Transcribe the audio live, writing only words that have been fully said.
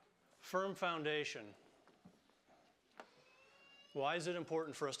Firm foundation. Why is it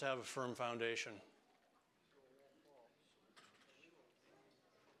important for us to have a firm foundation?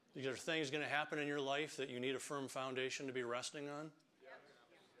 Are there things going to happen in your life that you need a firm foundation to be resting on?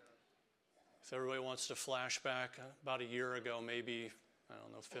 If everybody wants to flash back about a year ago, maybe, I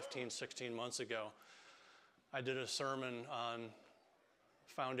don't know, 15, 16 months ago, I did a sermon on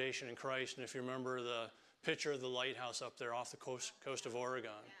foundation in Christ. And if you remember the picture of the lighthouse up there off the coast of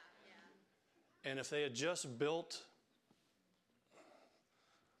Oregon. And if they had just built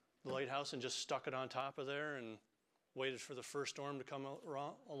the lighthouse and just stuck it on top of there and waited for the first storm to come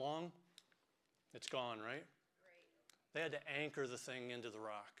along, it's gone, right? They had to anchor the thing into the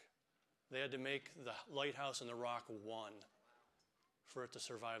rock. They had to make the lighthouse and the rock one for it to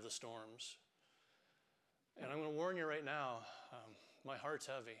survive the storms. And I'm going to warn you right now, my heart's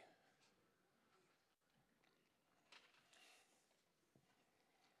heavy.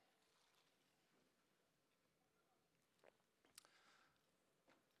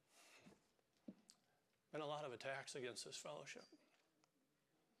 Been a lot of attacks against this fellowship.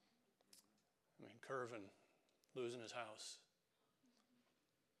 I mean, Curvin losing his house.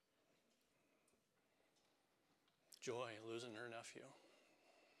 Joy losing her nephew.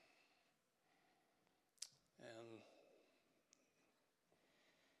 And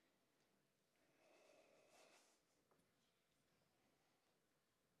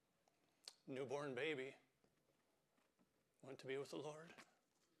newborn baby went to be with the Lord.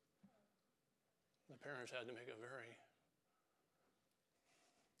 The parents had to make a very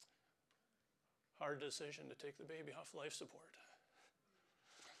hard decision to take the baby off life support.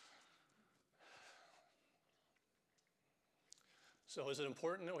 So is it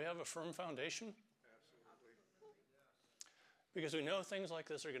important that we have a firm foundation? Absolutely. Because we know things like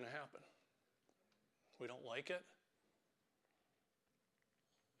this are going to happen. We don't like it.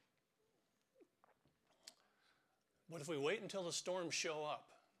 But if we wait until the storms show up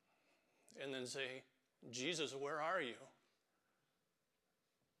and then say, Jesus, where are you?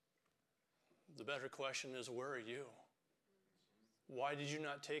 The better question is, where are you? Why did you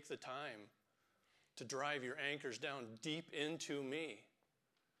not take the time to drive your anchors down deep into me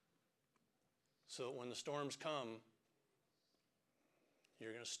so that when the storms come,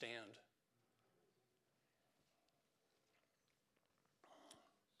 you're going to stand?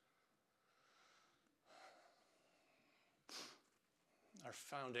 Our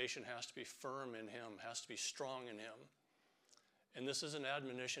foundation has to be firm in Him, has to be strong in Him. And this is an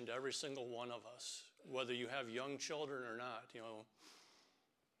admonition to every single one of us, whether you have young children or not. You know,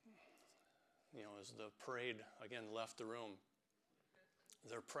 as the parade again left the room,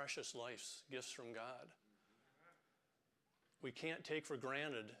 they're precious lives, gifts from God. We can't take for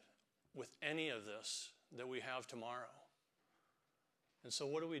granted with any of this that we have tomorrow. And so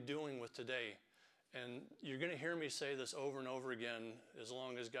what are we doing with today? And you're going to hear me say this over and over again as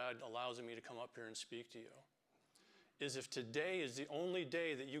long as God allows me to come up here and speak to you, is if today is the only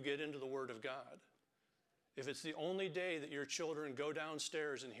day that you get into the Word of God, if it's the only day that your children go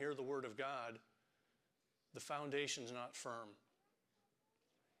downstairs and hear the Word of God, the foundation's not firm.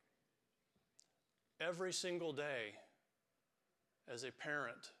 Every single day, as a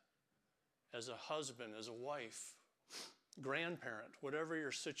parent, as a husband, as a wife, grandparent, whatever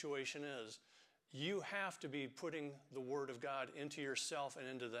your situation is, you have to be putting the Word of God into yourself and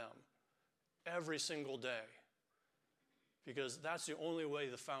into them every single day, because that's the only way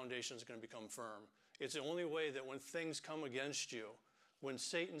the foundation is going to become firm. It's the only way that when things come against you, when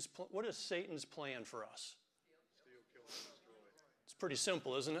what is Satan's plan for us? Steal, kill, and destroy. It's pretty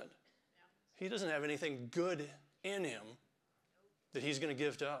simple, isn't it? He doesn't have anything good in him that he's going to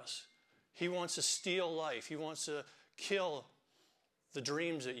give to us. He wants to steal life. He wants to kill the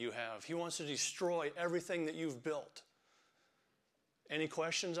dreams that you have. He wants to destroy everything that you've built. Any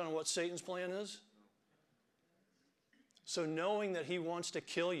questions on what Satan's plan is? So knowing that he wants to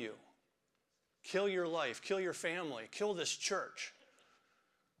kill you, kill your life, kill your family, kill this church,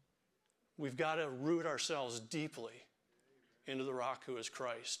 we've got to root ourselves deeply into the rock who is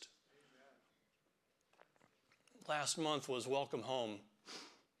Christ. Last month was Welcome Home.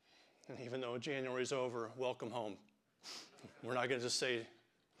 And even though January's over, welcome home. We're not going to just say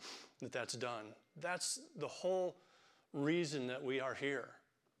that that's done. That's the whole reason that we are here,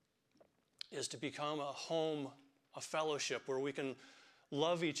 is to become a home, a fellowship where we can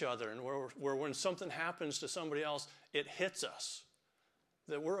love each other and where when something happens to somebody else, it hits us.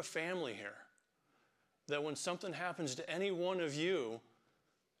 That we're a family here. That when something happens to any one of you,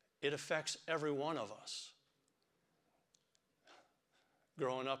 it affects every one of us.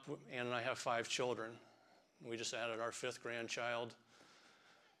 Growing up, Ann and I have 5 children. We just added our 5th grandchild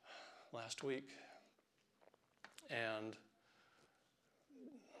last week. And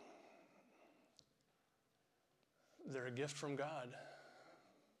they're a gift from God.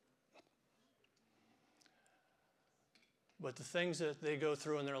 But the things that they go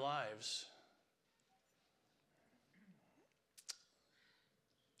through in their lives,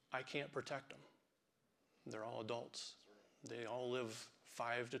 I can't protect them. They're all adults. They all live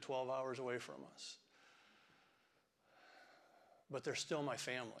 5 to 12 hours away from us. But they're still my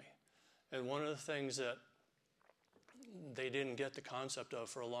family. And one of the things that they didn't get the concept of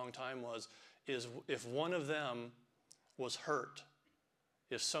for a long time is if one of them was hurt,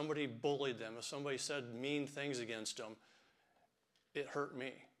 if somebody bullied them, if somebody said mean things against them, it hurt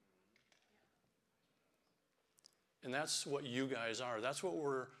me. And that's what you guys are. That's what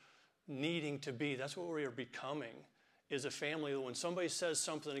we're needing to be. That's what we are becoming, is a family that when somebody says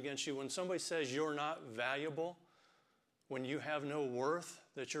something against you, when somebody says you're not valuable, when you have no worth,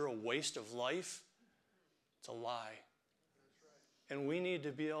 that you're a waste of life, it's a lie. And we need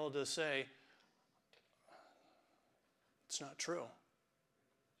to be able to say, it's not true.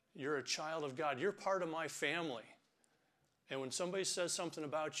 You're a child of God. You're part of my family. And when somebody says something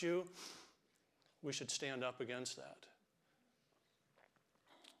about you, we should stand up against that.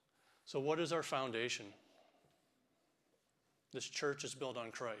 So what is our foundation? This church is built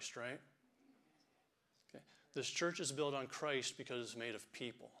on Christ, right? Okay. This church is built on Christ because it's made of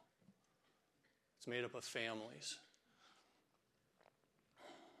people. It's made up of families.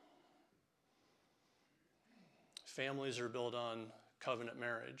 Families are built on covenant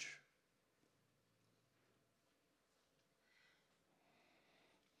marriage.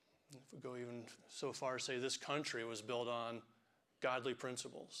 If we go even so far as say this country was built on godly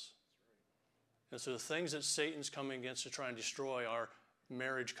principles. And so the things that Satan's coming against to try and destroy are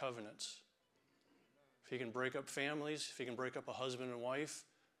marriage covenants. If he can break up families, if he can break up a husband and wife,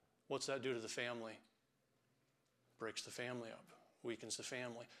 what's that do to the family? Breaks the family up, weakens the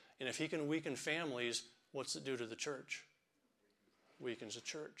family. And if he can weaken families, what's it do to the church? Weakens the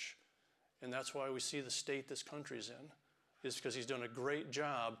church. And that's why we see the state this country's in, is because he's done a great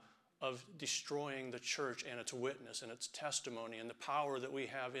job of destroying the church and its witness and its testimony and the power that we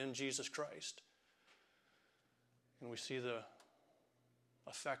have in Jesus Christ. And we see the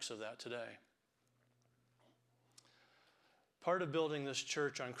effects of that today. Part of building this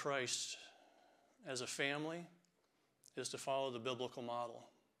church on Christ as a family is to follow the biblical model.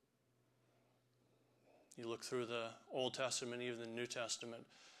 You look through the Old Testament, even the New Testament,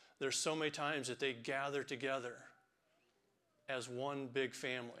 there's so many times that they gather together as one big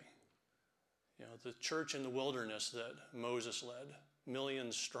family. You know, the church in the wilderness that Moses led,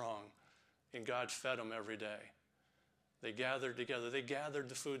 millions strong, and God fed them every day. They gathered together. They gathered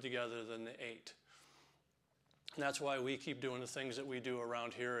the food together, then they ate. And that's why we keep doing the things that we do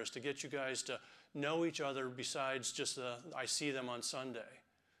around here, is to get you guys to know each other besides just I see them on Sunday.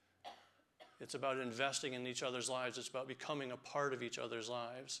 It's about investing in each other's lives. It's about becoming a part of each other's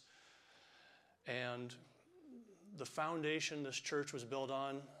lives. And the foundation this church was built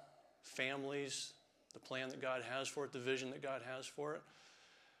on, families, the plan that God has for it, the vision that God has for it.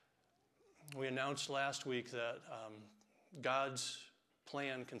 We announced last week that God's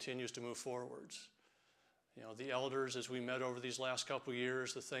plan continues to move forwards. You know, the elders, as we met over these last couple of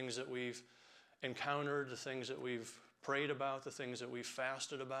years, the things that we've encountered, the things that we've prayed about, the things that we've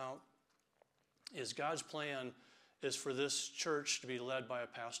fasted about, is God's plan is for this church to be led by a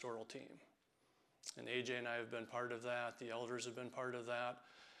pastoral team. And AJ and I have been part of that. The elders have been part of that.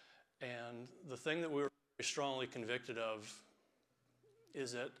 And the thing that we were very strongly convicted of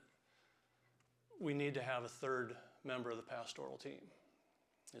is that we need to have a third member of the pastoral team.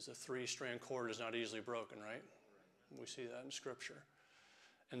 Is a three-strand cord is not easily broken, right? We see that in Scripture.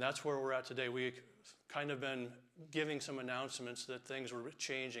 And that's where we're at today. We've kind of been giving some announcements that things were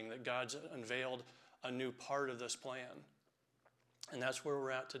changing, that God's unveiled a new part of this plan. And that's where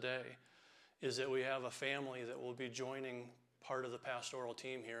we're at today, is that we have a family that will be joining part of the pastoral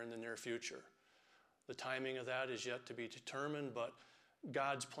team here in the near future. The timing of that is yet to be determined, but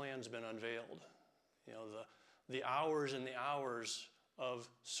God's plan's been unveiled. You know, the hours and the hours of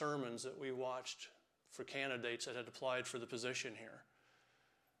sermons that we watched for candidates that had applied for the position here.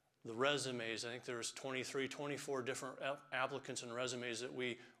 The resumes, I think there was 23, 24 different applicants and resumes that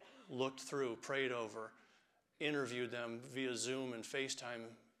we looked through, prayed over, interviewed them via Zoom and FaceTime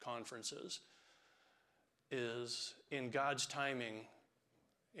conferences, is in God's timing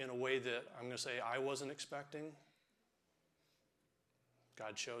in a way that I'm going to say I wasn't expecting.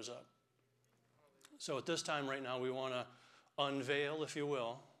 God shows up. So at this time right now, we want to unveil, if you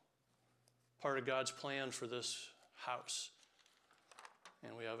will, part of God's plan for this house.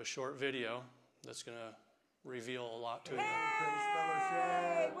 And we have a short video that's going to reveal a lot to you. Praise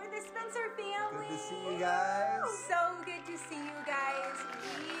Fellowship. We're the Spencer family. Good to see you guys. So good to see you guys.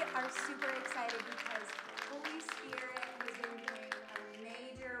 We are super excited because Holy Spirit has been doing a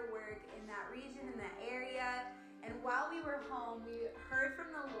major work in that region, in that area. And while we were home, we heard from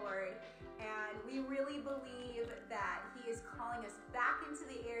the Lord, and we really believe that He is calling us back into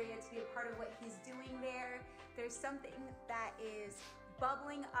the area to be a part of what He's doing there. There's something that is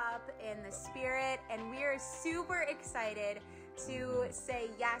bubbling up in the spirit, and we are super excited to say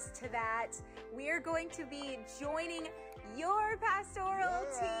yes to that. We are going to be joining your pastoral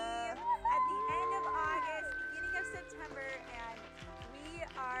team at the end of August, beginning of September, and we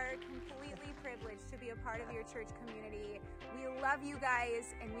are completely privileged to be a part of your church community. We love you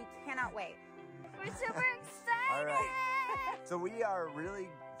guys, and we cannot wait. We're super excited! All right. So we are really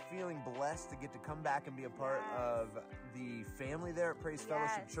feeling blessed to get to come back and be a part of the family there at Praise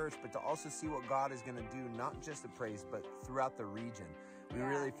Fellowship Church, but to also see what God is going to do, not just at Praise, but throughout the region. We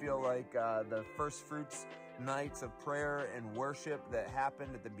really feel like the first fruits nights of prayer and worship that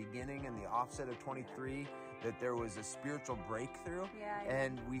happened at the beginning and the offset of 23, that there was a spiritual breakthrough,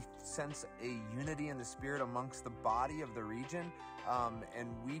 and we sense a unity in the spirit amongst the body of the region, and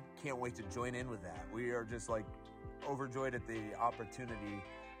we can't wait to join in with that. We are just like overjoyed at the opportunity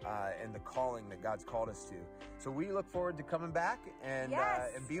and the calling that God's called us to. So we look forward to coming back and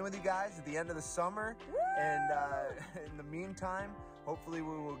being with you guys at the end of the summer. Woo! And in the meantime, hopefully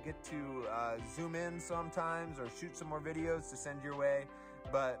we will get to zoom in sometimes or shoot some more videos to send your way.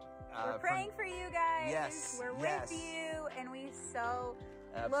 But we're praying for you guys. Yes, we're with you, and we so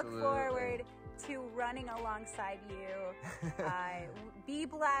look forward to running alongside you. Be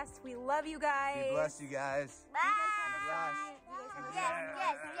blessed. We love you guys. Be blessed, you guys. Bye.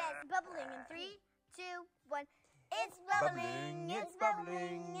 Yes. Bubbling in 3, 2, 1. It's bubbling, it's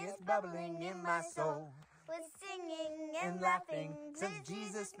bubbling, it's bubbling in my soul. We're singing and laughing since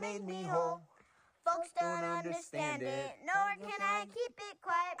Jesus made me whole. Folks don't understand it, nor can I keep it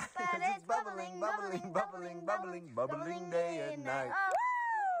quiet, but it's bubbling, bubbling, bubbling, bubbling, bubbling day and night.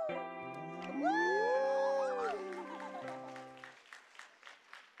 Oh. Woo!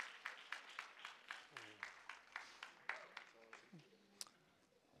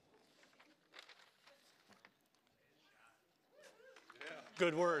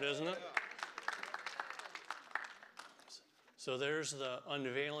 Good word, isn't it? So there's the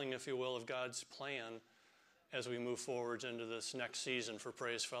unveiling, if you will, of God's plan as we move forward into this next season for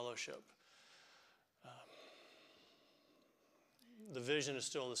Praise Fellowship. The vision is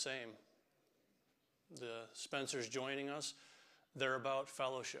still the same. The Spencers joining us, they're about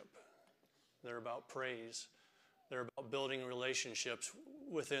fellowship. They're about praise. They're about building relationships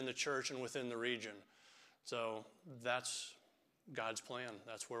within the church and within the region. So that's God's plan.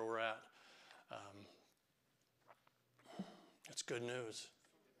 That's where we're at. It's good news.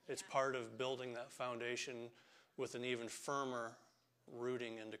 It's part of building that foundation with an even firmer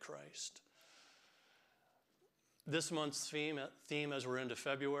rooting into Christ. This month's theme as we're into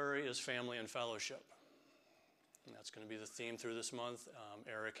February is family and fellowship. And that's going to be the theme through this month.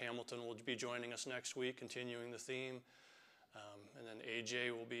 Eric Hamilton will be joining us next week, continuing the theme. And then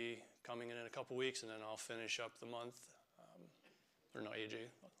AJ will be coming in a couple weeks, and then I'll finish up the month. Or not AJ,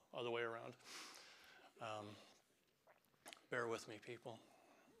 other way around. Bear with me, people.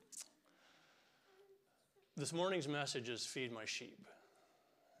 This morning's message is Feed My Sheep.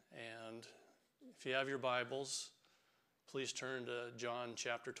 And if you have your Bibles, please turn to John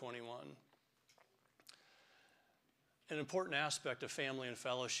chapter 21. An important aspect of family and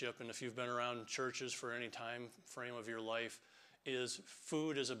fellowship, and if you've been around churches for any time frame of your life, is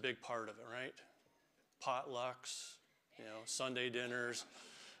food is a big part of it, right? Potlucks, Sunday dinners.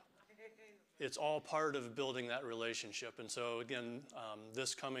 It's all part of building that relationship. And so again,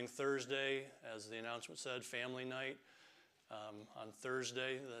 this coming Thursday, as the announcement said, family night on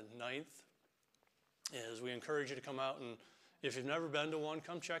Thursday, the 9th, is we encourage you to come out, and if you've never been to one,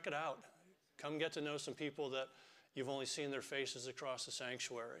 come check it out. Come get to know some people that you've only seen their faces across the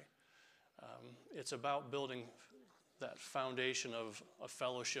sanctuary. It's about building that foundation of a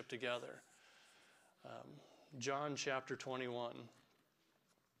fellowship together. John chapter 21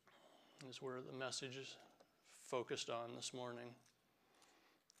 is where the message is focused on this morning.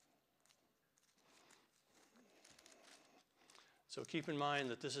 So keep in mind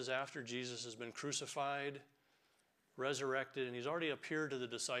that this is after Jesus has been crucified, resurrected, and he's already appeared to the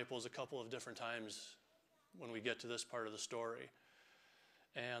disciples a couple of different times when we get to this part of the story.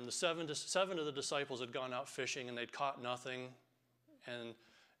 And the seven of the disciples had gone out fishing and they'd caught nothing, and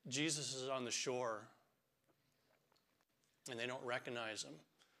Jesus is on the shore. and they don't recognize him.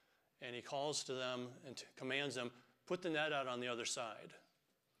 And he calls to them and commands them, put the net out on the other side.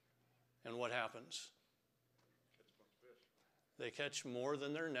 And what happens? They catch more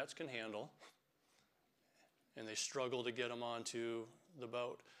than their nets can handle, and they struggle to get them onto the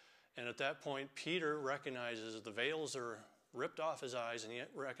boat. And at that point, Peter recognizes the veils are ripped off his eyes, and he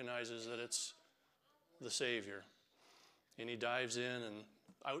recognizes that it's the Savior. And he dives in and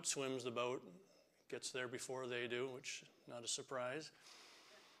outswims the boat, gets there before they do, which is not a surprise.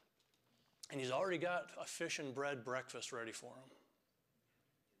 And he's already got a fish and bread breakfast ready for him.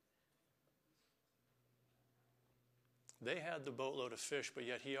 They had the boatload of fish, but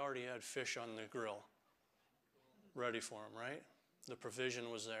yet he already had fish on the grill ready for him, right? The provision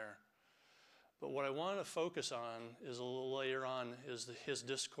was there. But what I want to focus on is a little later on is his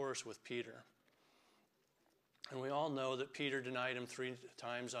discourse with Peter. And we all know that Peter denied him 3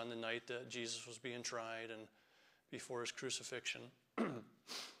 times on the night that Jesus was being tried and before his crucifixion.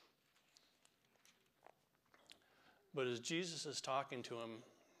 But as Jesus is talking to him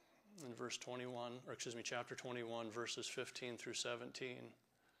in chapter 21, verses 15 through 17,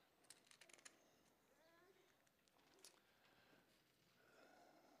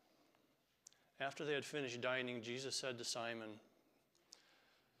 after they had finished dining, Jesus said to Simon,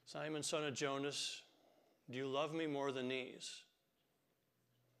 Simon, son of Jonas, do you love me more than these?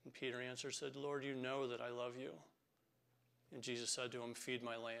 And Peter answered, said, Lord, you know that I love you. And Jesus said to him, feed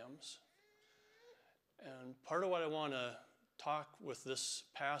my lambs. And part of what I want to talk with this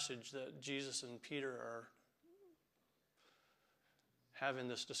passage that Jesus and Peter are having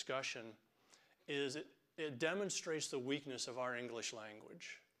this discussion is it demonstrates the weakness of our English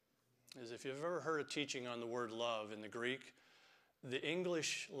language. Is if you've ever heard a teaching on the word love in the Greek, the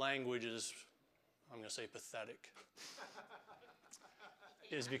English language is, I'm going to say pathetic.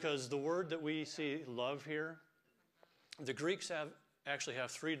 Is because the word that we see love here, the Greeks actually have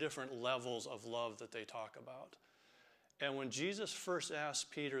 3 different levels of love that they talk about. And when Jesus first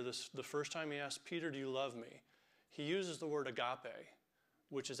asked Peter, the first time he asked, Peter, do you love me? He uses the word agape,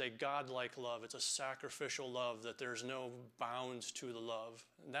 which is a God-like love. It's a sacrificial love that there's no bounds to the love.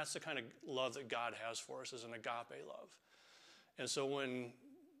 And that's the kind of love that God has for us, is an agape love. And so when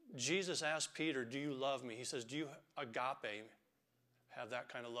Jesus asked Peter, do you love me? He says, do you agape have that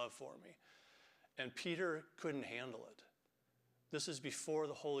kind of love for me? And Peter couldn't handle it. This is before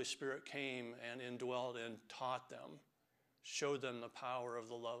the Holy Spirit came and indwelled and taught them, showed them the power of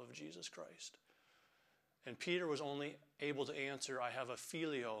the love of Jesus Christ. And Peter was only able to answer, I have a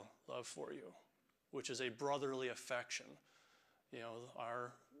filial love for you, which is a brotherly affection. You know,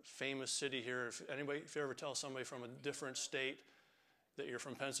 our famous city here, if you ever tell somebody from a different state that you're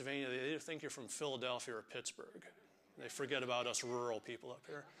from Pennsylvania, they think you're from Philadelphia or Pittsburgh. They forget about us rural people up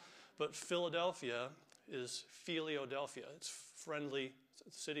here. But Philadelphia is Philiodelphia. It's friendly,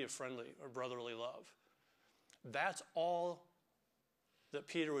 it's a city of friendly or brotherly love. That's all that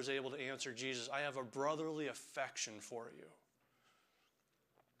Peter was able to answer Jesus. I have a brotherly affection for you.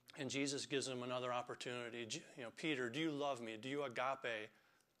 And Jesus gives him another opportunity. You know, Peter, do you love me? Do you agape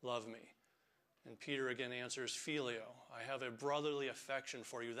love me? And Peter again answers, Filio, I have a brotherly affection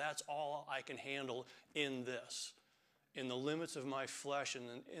for you. That's all I can handle in this. In the limits of my flesh and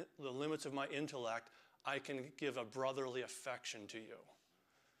in the limits of my intellect, I can give a brotherly affection to you.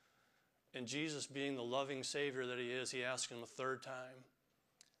 And Jesus, being the loving Savior that he is, he asks him a 3rd time.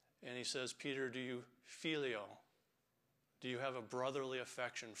 And he says, Peter, do you filio? Do you have a brotherly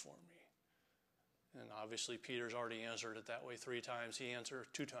affection for me? And obviously Peter's already answered it that way 3 times. He answered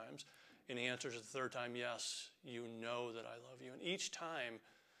 2 times. And he answers it the 3rd time, yes, you know that I love you. And each time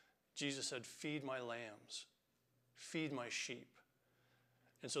Jesus said, feed my lambs, feed my sheep.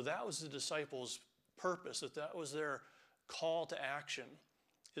 And so that was the disciples' purpose, that was their call to action,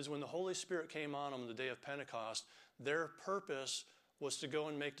 is when the Holy Spirit came on them the day of Pentecost, their purpose was to go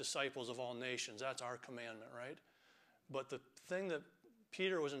and make disciples of all nations. That's our commandment, right? But the thing that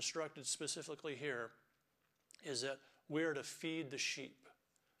Peter was instructed specifically here is that we're to feed the sheep.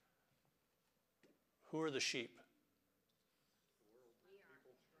 Who are the sheep?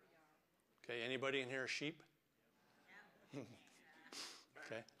 Okay, anybody in here a sheep?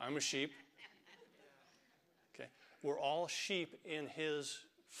 Okay, I'm a sheep. Okay, we're all sheep in his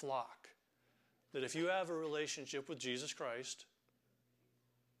flock. That if you have a relationship with Jesus Christ,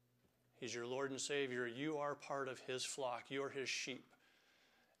 he's your Lord and Savior, you are part of his flock, you're his sheep.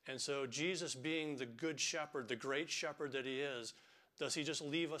 And so Jesus, being the good shepherd, the great shepherd that he is, does he just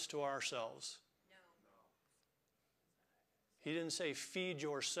leave us to ourselves? No. He didn't say, feed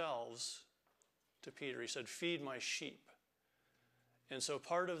yourselves to Peter. He said, feed my sheep. And so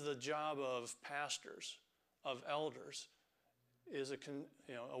part of the job of pastors, of elders, is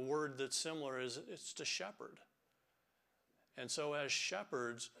a word that's similar, is it's to shepherd. And so as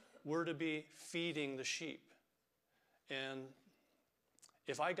shepherds, we're to be feeding the sheep. And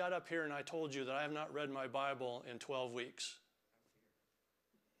if I got up here and I told you that I have not read my Bible in 12 weeks,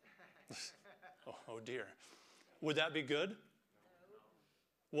 oh dear, would that be good?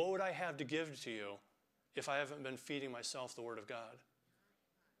 What would I have to give to you if I haven't been feeding myself the Word of God?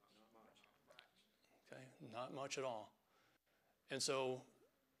 Okay, not much at all. And so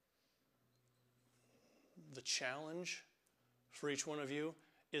the challenge for each one of you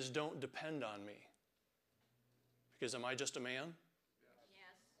is don't depend on me. Because am I just a man? Yes.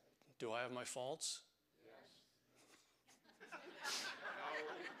 Do I have my faults?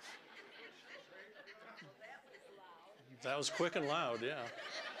 That was quick and loud, yeah.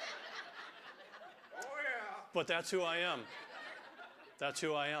 Oh, yeah. But that's who I am. That's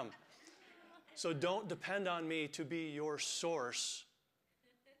who I am. So don't depend on me to be your source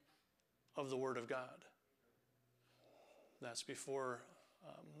of the Word of God. That's before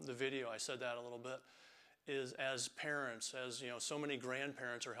the video, I said that a little bit, is as parents, as so many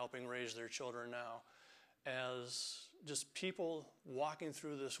grandparents are helping raise their children now, as just people walking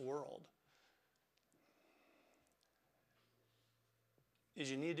through this world,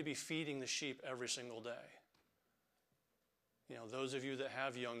 is you need to be feeding the sheep every single day. Those of you that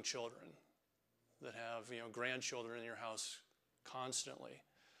have young children, that have grandchildren in your house constantly,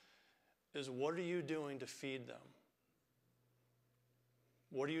 is what are you doing to feed them?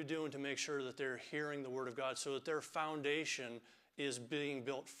 What are you doing to make sure that they're hearing the Word of God so that their foundation is being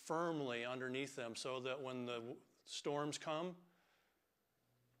built firmly underneath them so that when the storms come,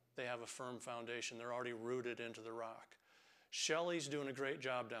 they have a firm foundation. They're already rooted into the rock. Shelly's doing a great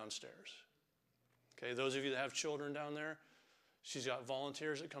job downstairs. Okay, those of you that have children down there, she's got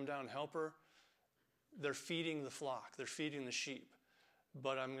volunteers that come down and help her. They're feeding the flock. They're feeding the sheep.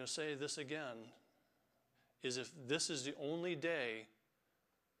 But I'm going to say this again, is if this is the only day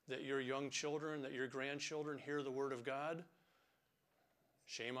that your young children, that your grandchildren hear the Word of God,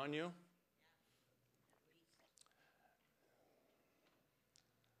 shame on you.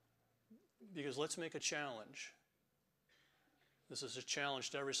 Because let's make a challenge. This is a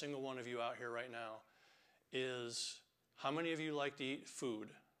challenge to every single one of you out here right now, is how many of you like to eat food?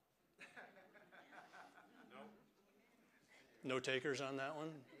 No takers on that one?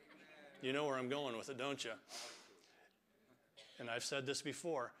 You know where I'm going with it, don't you? And I've said this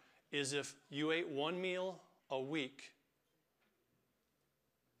before, is if you ate one meal a week,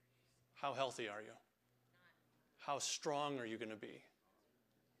 how healthy are you? How strong are you going to be?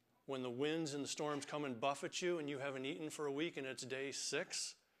 When the winds and the storms come and buffet you and you haven't eaten for a week and it's day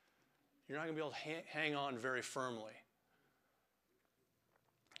 6, you're not going to be able to hang on very firmly.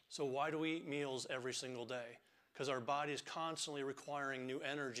 So why do we eat meals every single day? Because our body is constantly requiring new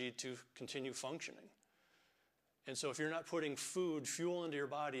energy to continue functioning. And so if you're not putting fuel into your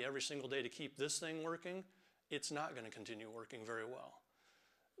body every single day to keep this thing working, it's not going to continue working very well.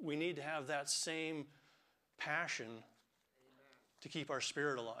 We need to have that same passion to keep our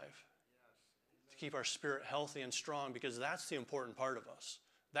spirit alive, to keep our spirit healthy and strong, because that's the important part of us.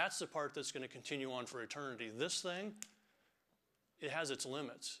 That's the part that's going to continue on for eternity. This thing, it has its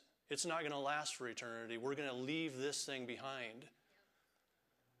limits. It's not going to last for eternity. We're going to leave this thing behind.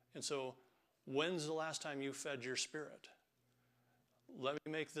 And so, when's the last time you fed your spirit? Let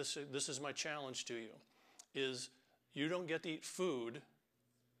me make this is my challenge to you, is you don't get to eat food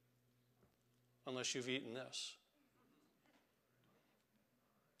unless you've eaten this.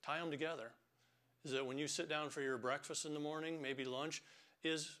 Tie them together. Is that when you sit down for your breakfast in the morning, maybe lunch,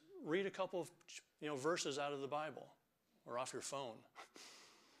 is read a couple of verses out of the Bible or off your phone.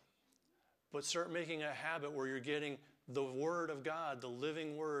 But start making a habit where you're getting the Word of God, the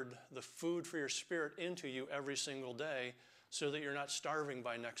living Word, the food for your spirit into you every single day so that you're not starving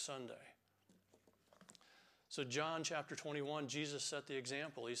by next Sunday. So John chapter 21, Jesus set the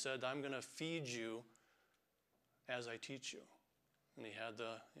example. He said, I'm going to feed you as I teach you. And he had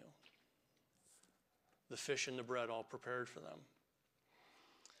the fish and the bread all prepared for them.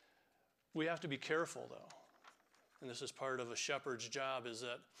 We have to be careful, though. And this is part of a shepherd's job, is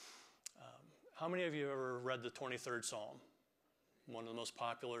that how many of you have ever read the 23rd Psalm? One of the most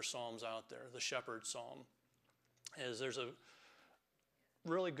popular psalms out there, the Shepherd's Psalm. There's a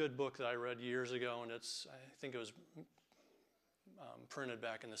really good book that I read years ago, and I think it was printed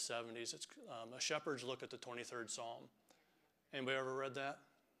back in the 70s. It's A Shepherd's Look at the 23rd Psalm. Anybody ever read that?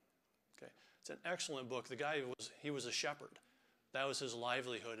 Okay. It's an excellent book. The guy he was a shepherd. That was his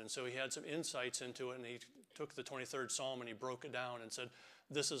livelihood, and so he had some insights into it, and he took the 23rd Psalm and he broke it down and said,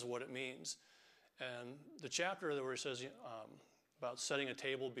 this is what it means. And the chapter where he says, about setting a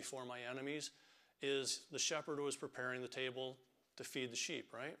table before my enemies, is the shepherd was preparing the table to feed the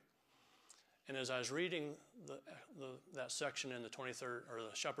sheep, right? And as I was reading that section in the 23rd, or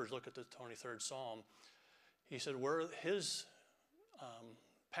the shepherd's look at the 23rd Psalm, he said where his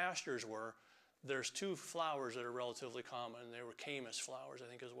pastures were, there's two flowers that are relatively common. They were camas flowers, I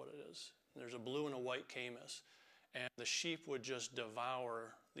think is what it is. There's a blue and a white camas. And the sheep would just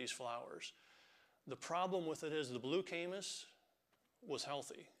devour these flowers. The problem with it is the blue camas was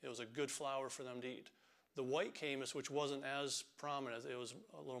healthy. It was a good flower for them to eat. The white camas, which wasn't as prominent, it was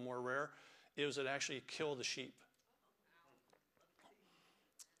a little more rare, it actually killed the sheep.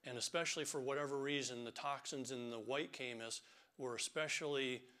 And especially for whatever reason, the toxins in the white camas were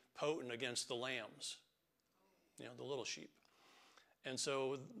especially potent against the lambs, the little sheep. And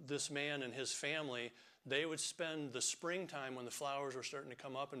so this man and his family, they would spend the springtime when the flowers were starting to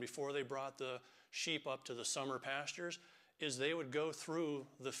come up and before they brought the sheep up to the summer pastures, is they would go through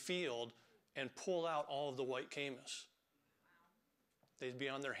the field and pull out all of the white camas. They'd be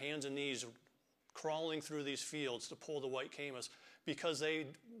on their hands and knees crawling through these fields to pull the white camas because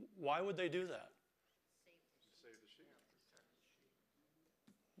why would they do that? Save the sheep.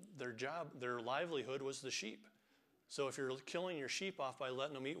 Their job, their livelihood was the sheep. So if you're killing your sheep off by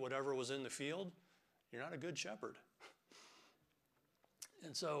letting them eat whatever was in the field, you're not a good shepherd.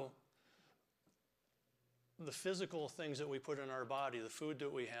 And so the physical things that we put in our body, the food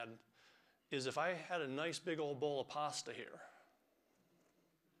that we had, is if I had a nice big old bowl of pasta here,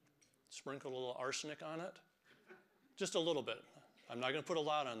 sprinkle a little arsenic on it, just a little bit. I'm not going to put a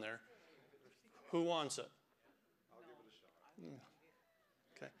lot on there. Who wants it? I'll give it a shot.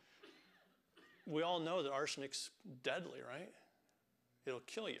 Okay. We all know that arsenic's deadly, right? It'll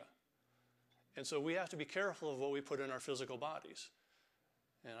kill you. And so we have to be careful of what we put in our physical bodies.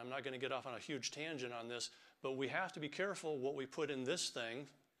 And I'm not going to get off on a huge tangent on this, but we have to be careful what we put in this thing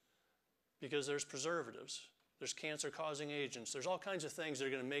because there's preservatives. There's cancer-causing agents. There's all kinds of things that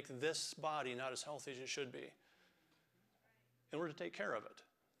are going to make this body not as healthy as it should be. And we're to take care of it.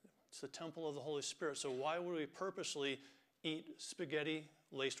 It's the temple of the Holy Spirit. So why would we purposely eat spaghetti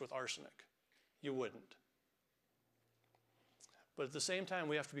laced with arsenic? You wouldn't. But at the same time,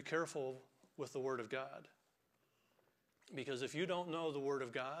 we have to be careful with the Word of God. Because if you don't know the Word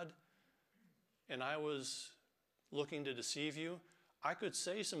of God, and I was looking to deceive you, I could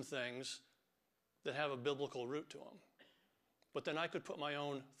say some things that have a biblical root to them. But then I could put my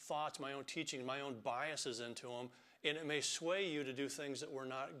own thoughts, my own teaching, my own biases into them, and it may sway you to do things that were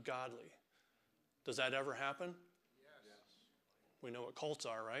not godly. Does that ever happen? Yes. We know what cults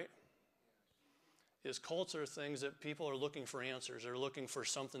are, right? Cults are things that people are looking for answers. They're looking for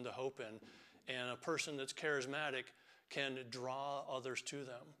something to hope in. And a person that's charismatic can draw others to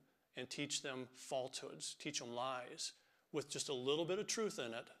them and teach them falsehoods, teach them lies with just a little bit of truth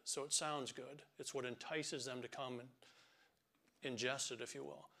in it so it sounds good. It's what entices them to come and ingest it, if you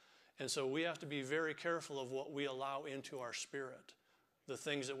will. And so we have to be very careful of what we allow into our spirit. The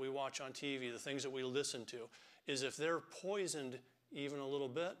things that we watch on TV, the things that we listen to, is if they're poisoned even a little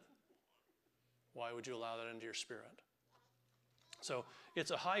bit, why would you allow that into your spirit? So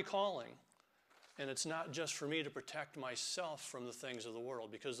it's a high calling, and it's not just for me to protect myself from the things of the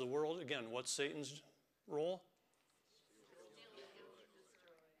world, because the world, again, what's Satan's role?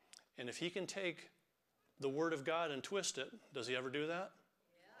 And if he can take the Word of God and twist it, does he ever do that?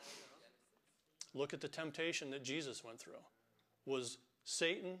 Look at the temptation that Jesus went through. Was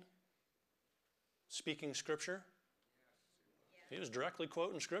Satan speaking Scripture? He was directly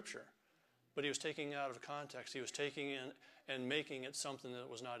quoting Scripture. But he was taking it out of context. He was taking it and making it something that it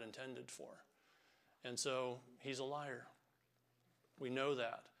was not intended for. And so he's a liar. We know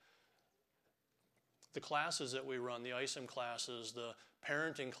that. The classes that we run, the ISOM classes, the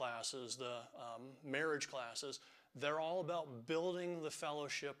parenting classes, the marriage classes, they're all about building the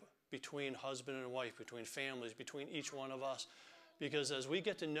fellowship between husband and wife, between families, between each one of us. Because as we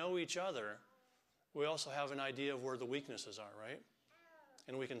get to know each other, we also have an idea of where the weaknesses are, right?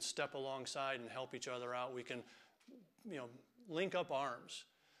 And we can step alongside and help each other out. We can, link up arms.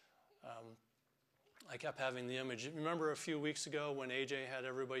 I kept having the image. Remember a few weeks ago when AJ had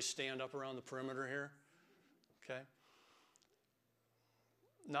everybody stand up around the perimeter here? Okay.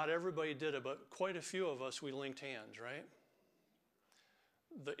 Not everybody did it, but quite a few of us, we linked hands, right?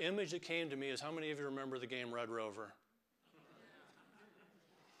 The image that came to me is, how many of you remember the game Red Rover?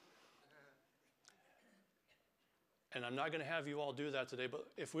 And I'm not going to have you all do that today, but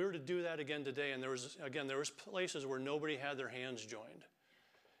if we were to do that again today, and there was places where nobody had their hands joined,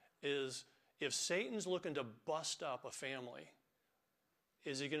 is if Satan's looking to bust up a family,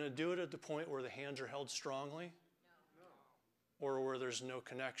 is he going to do it at the point where the hands are held strongly? or where there's no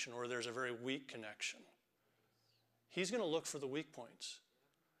connection, or there's a very weak connection. He's going to look for the weak points.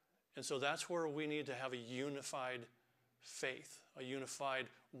 And so that's where we need to have a unified faith, a unified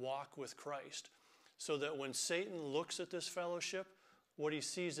walk with Christ, so that when Satan looks at this fellowship, what he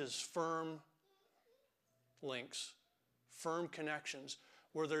sees is firm links, firm connections,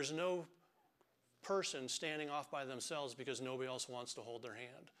 where there's no person standing off by themselves because nobody else wants to hold their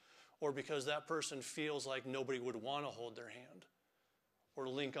hand, or because that person feels like nobody would want to hold their hand or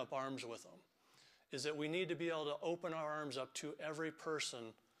link up arms with them. Is that we need to be able to open our arms up to every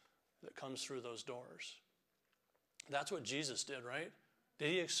person that comes through those doors. That's what Jesus did, right?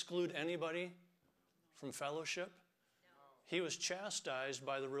 Did he exclude anybody from fellowship? No. He was chastised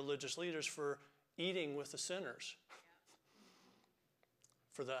by the religious leaders for eating with the sinners,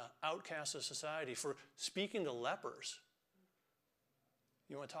 for the outcasts of society, for speaking to lepers.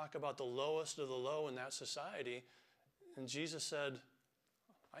 You want to talk about the lowest of the low in that society, and Jesus said,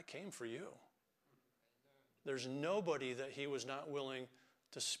 I came for you. There's nobody that he was not willing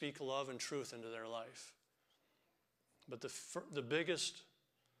to speak love and truth into their life. But the biggest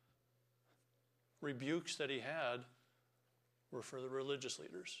rebukes that he had were for the religious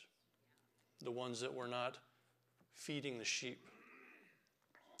leaders, the ones that were not feeding the sheep.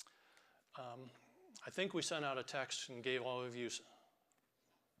 I think we sent out a text and gave all of you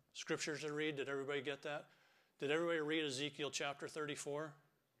scriptures to read. Did everybody get that? Did everybody read Ezekiel chapter 34?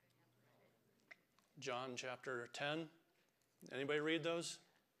 John chapter 10? Anybody read those?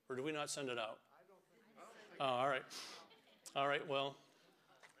 Or do we not send it out? Oh, all right. All right, well,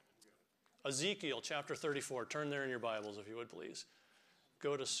 Ezekiel chapter 34. Turn there in your Bibles, if you would, please.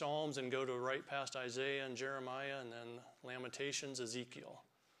 Go to Psalms and go to right past Isaiah and Jeremiah, and then Lamentations, Ezekiel.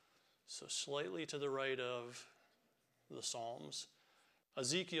 So slightly to the right of the Psalms.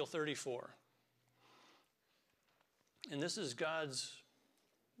 Ezekiel 34. And this is God's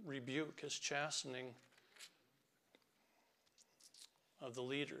rebuke, his chastening of the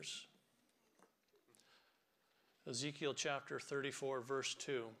leaders. Ezekiel chapter 34, verse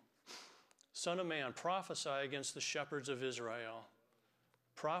 2. Son of man, prophesy against the shepherds of Israel.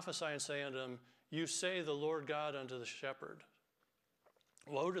 Prophesy and say unto them, you say the Lord God unto the shepherd.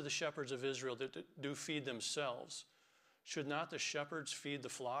 Woe to the shepherds of Israel that do feed themselves. Should not the shepherds feed the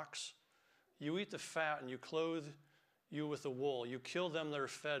flocks? You eat the fat and you clothe you with the wool. You kill them that are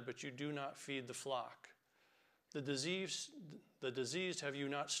fed, but you do not feed the flock. The diseased have you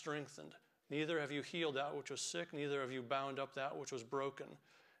not strengthened. Neither have you healed that which was sick, neither have you bound up that which was broken.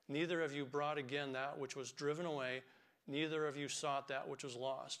 Neither have you brought again that which was driven away, neither have you sought that which was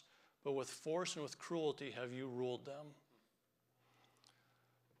lost. But with force and with cruelty have you ruled them.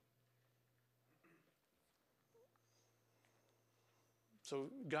 So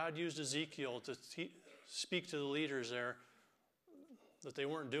God used Ezekiel to speak to the leaders there that they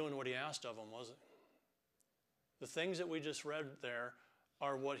weren't doing what he asked of them, was it? The things that we just read there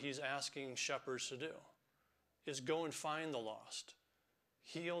are what he's asking shepherds to do, is go and find the lost.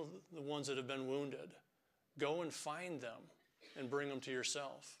 Heal the ones that have been wounded. Go and find them and bring them to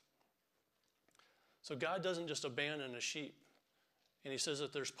yourself. So God doesn't just abandon a sheep. And he says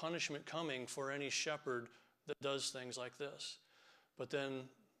that there's punishment coming for any shepherd that does things like this. But then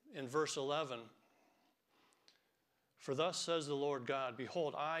in verse 11, for thus says the Lord God,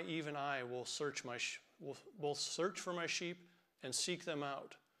 behold, I, even I, will both search for my sheep and seek them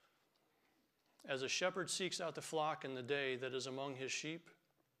out. As a shepherd seeks out the flock in the day that is among his sheep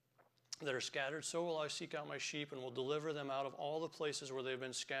that are scattered, so will I seek out my sheep and will deliver them out of all the places where they've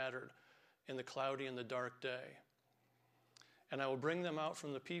been scattered in the cloudy and the dark day. And I will bring them out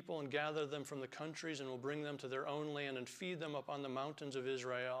from the people and gather them from the countries and will bring them to their own land and feed them upon the mountains of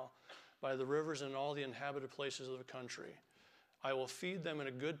Israel, by the rivers and all the inhabited places of the country. I will feed them in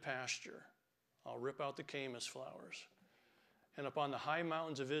a good pasture. I'll rip out the camas flowers. And upon the high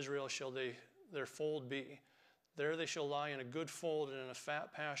mountains of Israel shall their fold be. There they shall lie in a good fold, and in a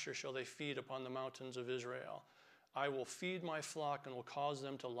fat pasture shall they feed upon the mountains of Israel. I will feed my flock and will cause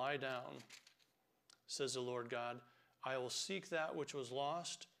them to lie down, says the Lord God. I will seek that which was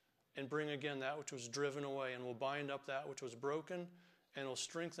lost and bring again that which was driven away, and will bind up that which was broken, and will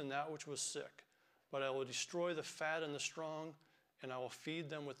strengthen that which was sick. But I will destroy the fat and the strong, and I will feed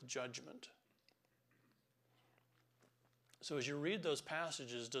them with judgment. So as you read those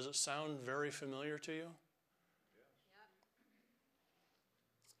passages, does it sound very familiar to you?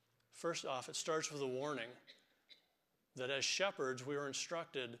 First off, it starts with a warning that as shepherds, we are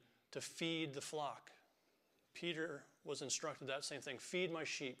instructed to feed the flock. Peter was instructed that same thing. Feed my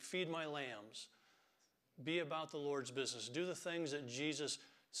sheep, feed my lambs. Be about the Lord's business. Do the things that Jesus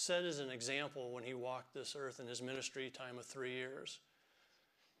set as an example when he walked this earth in his ministry time of 3 years.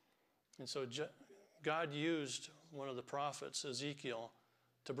 And so God used one of the prophets, Ezekiel,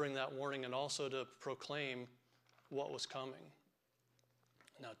 to bring that warning and also to proclaim what was coming.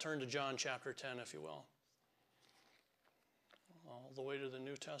 Now turn to John chapter 10, if you will. All the way to the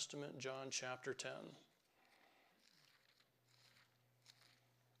New Testament, John chapter 10.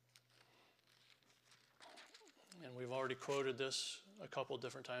 And we've already quoted this a couple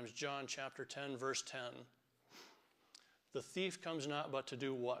different times. John chapter 10, verse 10. The thief comes not but to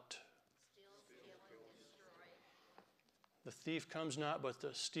do what? The thief comes not but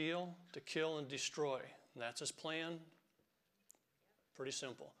to steal, to kill, and destroy. And that's his plan. Pretty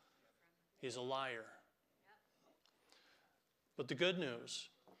simple. He's a liar. But the good news,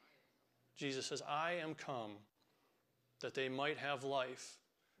 Jesus says, I am come that they might have life.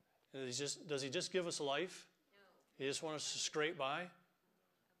 And does he just give us life? No. He just wants us to scrape by?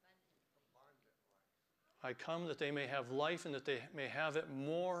 I come that they may have life and that they may have it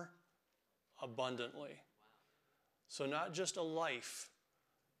more abundantly. So not just a life.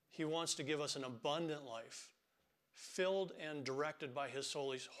 He wants to give us an abundant life, filled and directed by his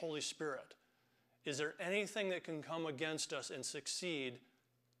Holy Spirit. Is there anything that can come against us and succeed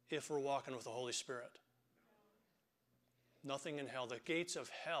if we're walking with the Holy Spirit? Nothing in hell. The gates of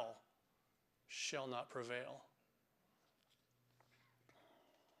hell shall not prevail.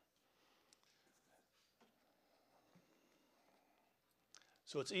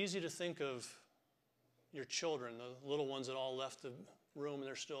 So it's easy to think of your children, the little ones that all left the room, and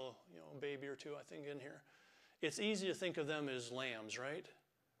there's still, a baby or two, I think, in here. It's easy to think of them as lambs, right?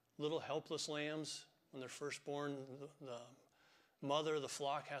 Little helpless lambs. When they're first born, the mother of the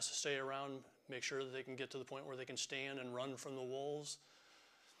flock has to stay around, make sure that they can get to the point where they can stand and run from the wolves.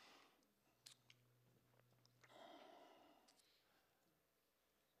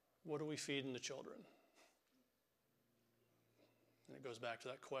 What are we feeding the children? And it goes back to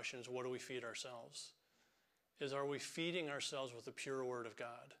that question, is what do we feed ourselves? Are we feeding ourselves with the pure Word of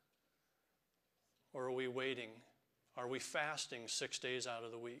God? Or are we waiting? Are we fasting 6 days out of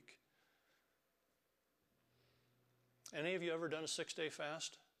the week? Any of you ever done a 6-day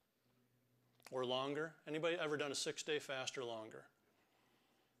fast? Or longer? Anybody ever done a 6-day fast or longer?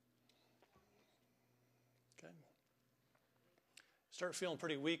 Okay. Start feeling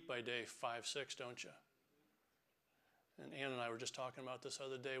pretty weak by day 5, 6, don't you? And Ann and I were just talking about this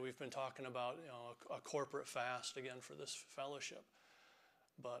other day. We've been talking about a corporate fast again for this fellowship.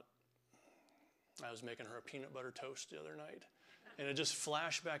 But I was making her a peanut butter toast the other night. And it just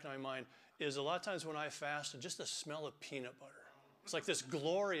flashed back in my mind is a lot of times when I fasted, just the smell of peanut butter. It's like this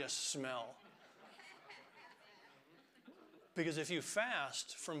glorious smell. Because if you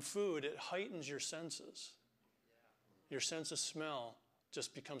fast from food, it heightens your senses. Your sense of smell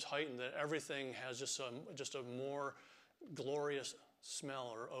just becomes heightened, that everything has just a more glorious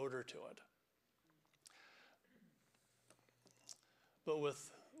smell or odor to it. But with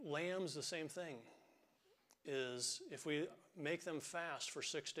lambs, the same thing is if we make them fast for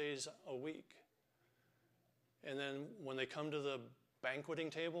 6 days a week, and then when they come to the banqueting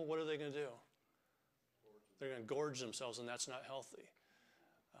table, what are they going to do? They're going to gorge themselves, and that's not healthy.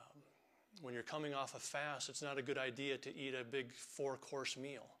 When you're coming off a fast, it's not a good idea to eat a big 4-course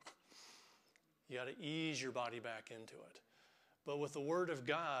meal. You got to ease your body back into it. But with the Word of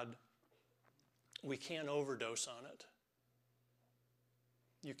God, we can't overdose on it.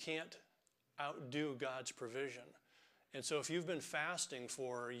 You can't outdo God's provision. And so if you've been fasting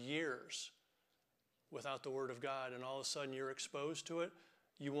for years without the Word of God and all of a sudden you're exposed to it,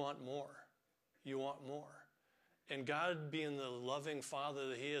 you want more. You want more. And God, being the loving Father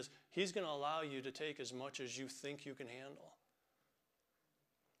that He is, He's going to allow you to take as much as you think you can handle.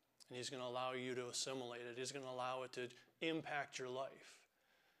 And He's going to allow you to assimilate it. He's going to allow it to impact your life.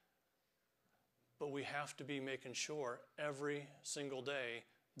 But we have to be making sure every single day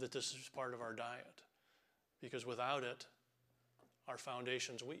that this is part of our diet. Because without it, our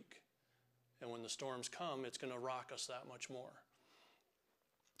foundation's weak. And when the storms come, it's going to rock us that much more.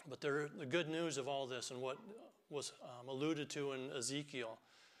 But the good news of all this, and what was alluded to in Ezekiel,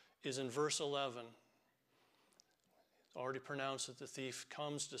 is in verse 11. It's already pronounced that the thief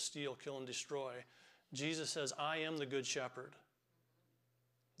comes to steal, kill, and destroy. Jesus says, I am the good shepherd.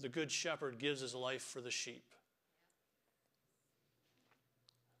 The good shepherd gives his life for the sheep.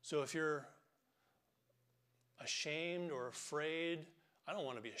 So if you're ashamed or afraid, I don't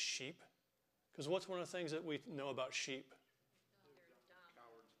want to be a sheep. Because what's one of the things that we know about sheep?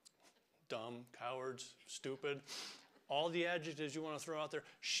 Dumb, cowards, stupid, all the adjectives you want to throw out there.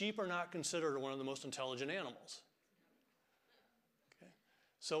 Sheep are not considered one of the most intelligent animals. Okay?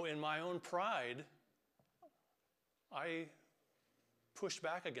 So in my own pride, I pushed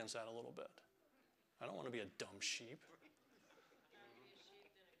back against that a little bit. I don't want to be a dumb sheep.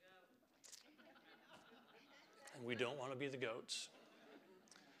 And we don't want to be the goats.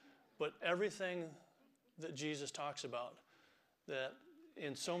 But everything that Jesus talks about, that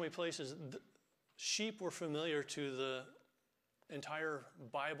in so many places, sheep were familiar to the entire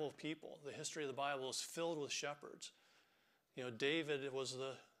Bible people. The history of the Bible is filled with shepherds. You know, David was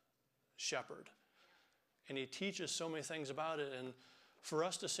the shepherd. And he teaches so many things about it. And for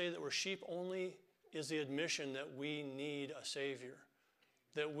us to say that we're sheep only is the admission that we need a Savior.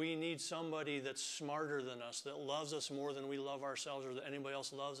 That we need somebody that's smarter than us, that loves us more than we love ourselves or that anybody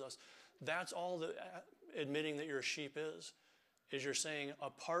else loves us. That's all that admitting that you're a sheep is you're saying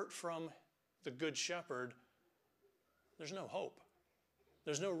apart from the Good Shepherd, there's no hope.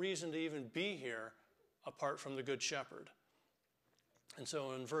 There's no reason to even be here apart from the Good Shepherd. And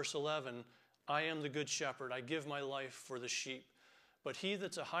so in verse 11, I am the Good Shepherd. I give my life for the sheep. But he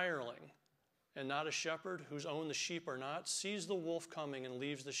that's a hireling and not a shepherd, whose own the sheep are not, sees the wolf coming and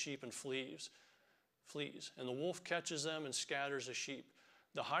leaves the sheep and flees. And the wolf catches them and scatters the sheep.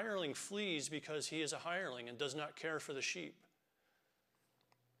 The hireling flees because he is a hireling and does not care for the sheep.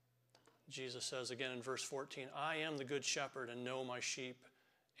 Jesus says again in verse 14, I am the good shepherd and know my sheep,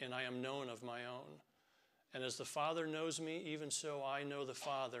 and I am known of my own. And as the Father knows me, even so I know the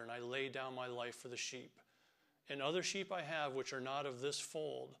Father, and I lay down my life for the sheep. And other sheep I have which are not of this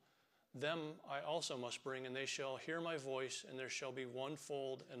fold, them I also must bring, and they shall hear my voice, and there shall be one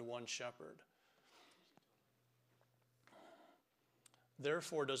fold and one shepherd.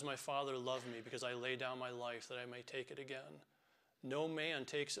 Therefore does my Father love me, because I lay down my life that I may take it again. No man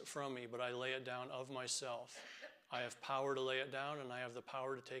takes it from me, but I lay it down of myself. I have power to lay it down, and I have the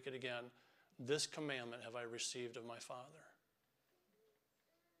power to take it again. This commandment have I received of my Father.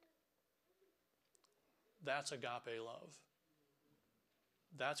 That's agape love.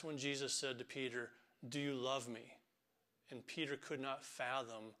 That's when Jesus said to Peter, do you love me? And Peter could not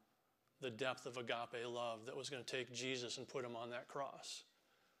fathom the depth of agape love that was going to take Jesus and put him on that cross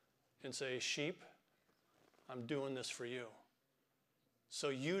and say, sheep, I'm doing this for you. So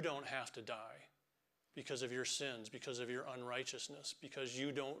you don't have to die because of your sins, because of your unrighteousness, because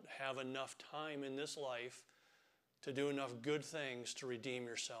you don't have enough time in this life to do enough good things to redeem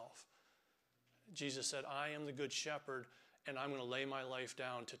yourself. Jesus said, I am the good shepherd, and I'm going to lay my life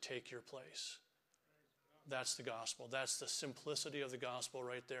down to take your place. That's the gospel. That's the simplicity of the gospel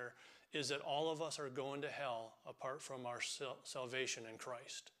right there, is that all of us are going to hell apart from our salvation in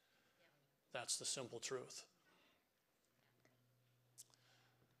Christ. That's the simple truth.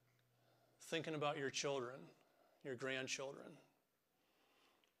 Thinking about your children, your grandchildren,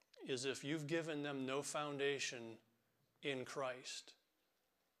 is if you've given them no foundation in Christ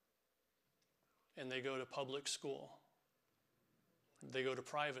and they go to public school, they go to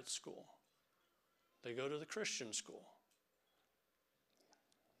private school, they go to the Christian school,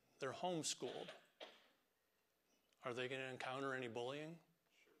 they're homeschooled, are they going to encounter any bullying?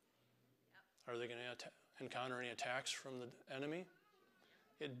 Are they going to encounter any attacks from the enemy?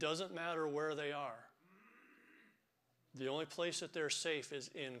 It doesn't matter where they are. The only place that they're safe is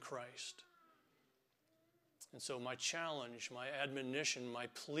in Christ. And so my challenge, my admonition, my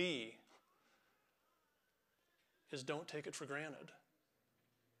plea is don't take it for granted.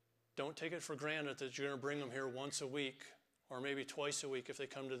 Don't take it for granted that you're going to bring them here once a week or maybe twice a week if they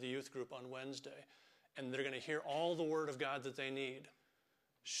come to the youth group on Wednesday, and they're going to hear all the Word of God that they need.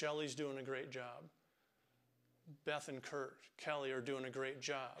 Shelley's doing a great job. Beth and Kurt, Kelly are doing a great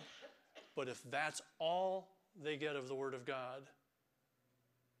job. But if that's all they get of the Word of God,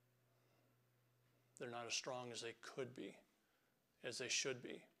 they're not as strong as they could be, as they should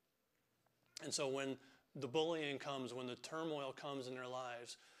be. And so when the bullying comes, when the turmoil comes in their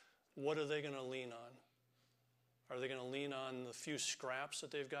lives, what are they going to lean on? Are they going to lean on the few scraps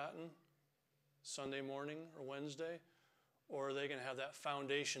that they've gotten Sunday morning or Wednesday? Or are they going to have that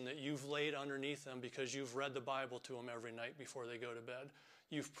foundation that you've laid underneath them because you've read the Bible to them every night before they go to bed?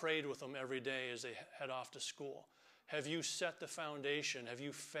 You've prayed with them every day as they head off to school. Have you set the foundation? Have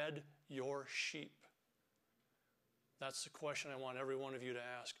you fed your sheep? That's the question I want every one of you to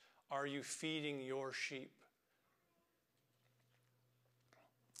ask. Are you feeding your sheep?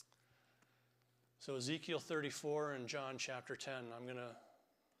 So Ezekiel 34 and John chapter 10, I'm going to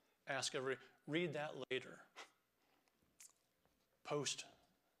ask read that later. Post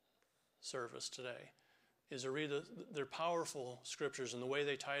service today is to read they're powerful scriptures, and the way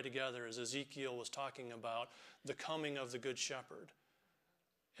they tie together is Ezekiel was talking about the coming of the Good Shepherd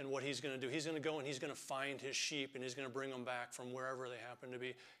and what he's going to do. He's going to go and he's going to find his sheep, and he's going to bring them back from wherever they happen to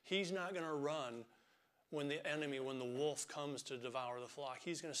be. He's not going to run when the enemy, when the wolf comes to devour the flock.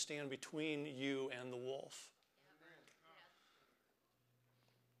 He's going to stand between you and the wolf.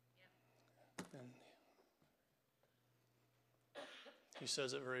 And he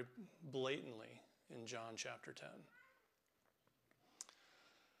says it very blatantly in John chapter 10.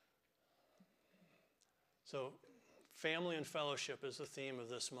 So, family and fellowship is the theme of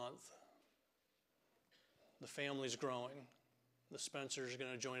this month. The family's growing. The Spencers are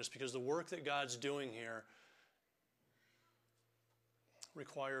going to join us because the work that God's doing here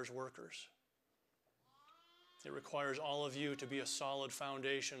requires workers. It requires all of you to be a solid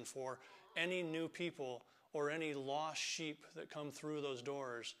foundation for any new people or any lost sheep that come through those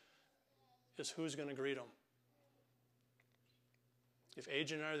doors. Is who's going to greet them. If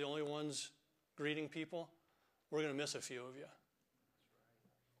AJ and I are the only ones greeting people, we're going to miss a few of you.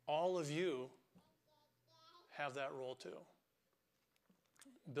 All of you have that role too.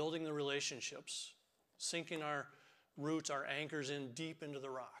 Building the relationships, sinking our roots, our anchors in deep into the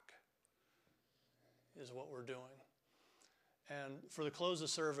rock is what we're doing. And for the close of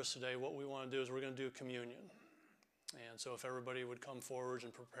service today, what we want to do is we're going to do communion. And so if everybody would come forward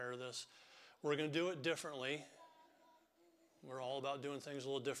and prepare this, we're going to do it differently. We're all about doing things a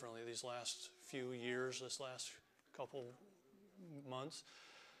little differently these last few years, this last couple months,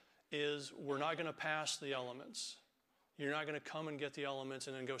 is we're not going to pass the elements. You're not going to come and get the elements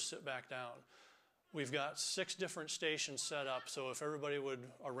and then go sit back down. We've got 6 different stations set up, so if everybody would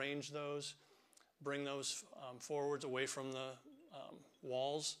arrange those, bring those forwards away from the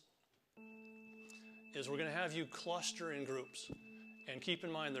walls, is we're going to have you cluster in groups. And keep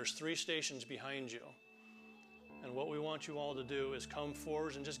in mind, there's 3 stations behind you. And what we want you all to do is come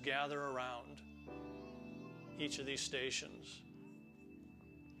forward and just gather around each of these stations.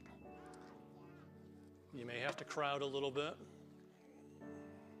 You may have to crowd a little bit.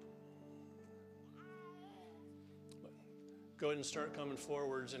 But go ahead and start coming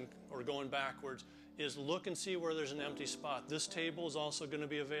forwards or going backwards. Is look and see where there's an empty spot. This table is also going to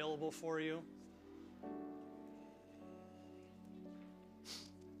be available for you.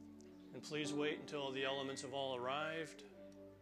 And please wait until the elements have all arrived.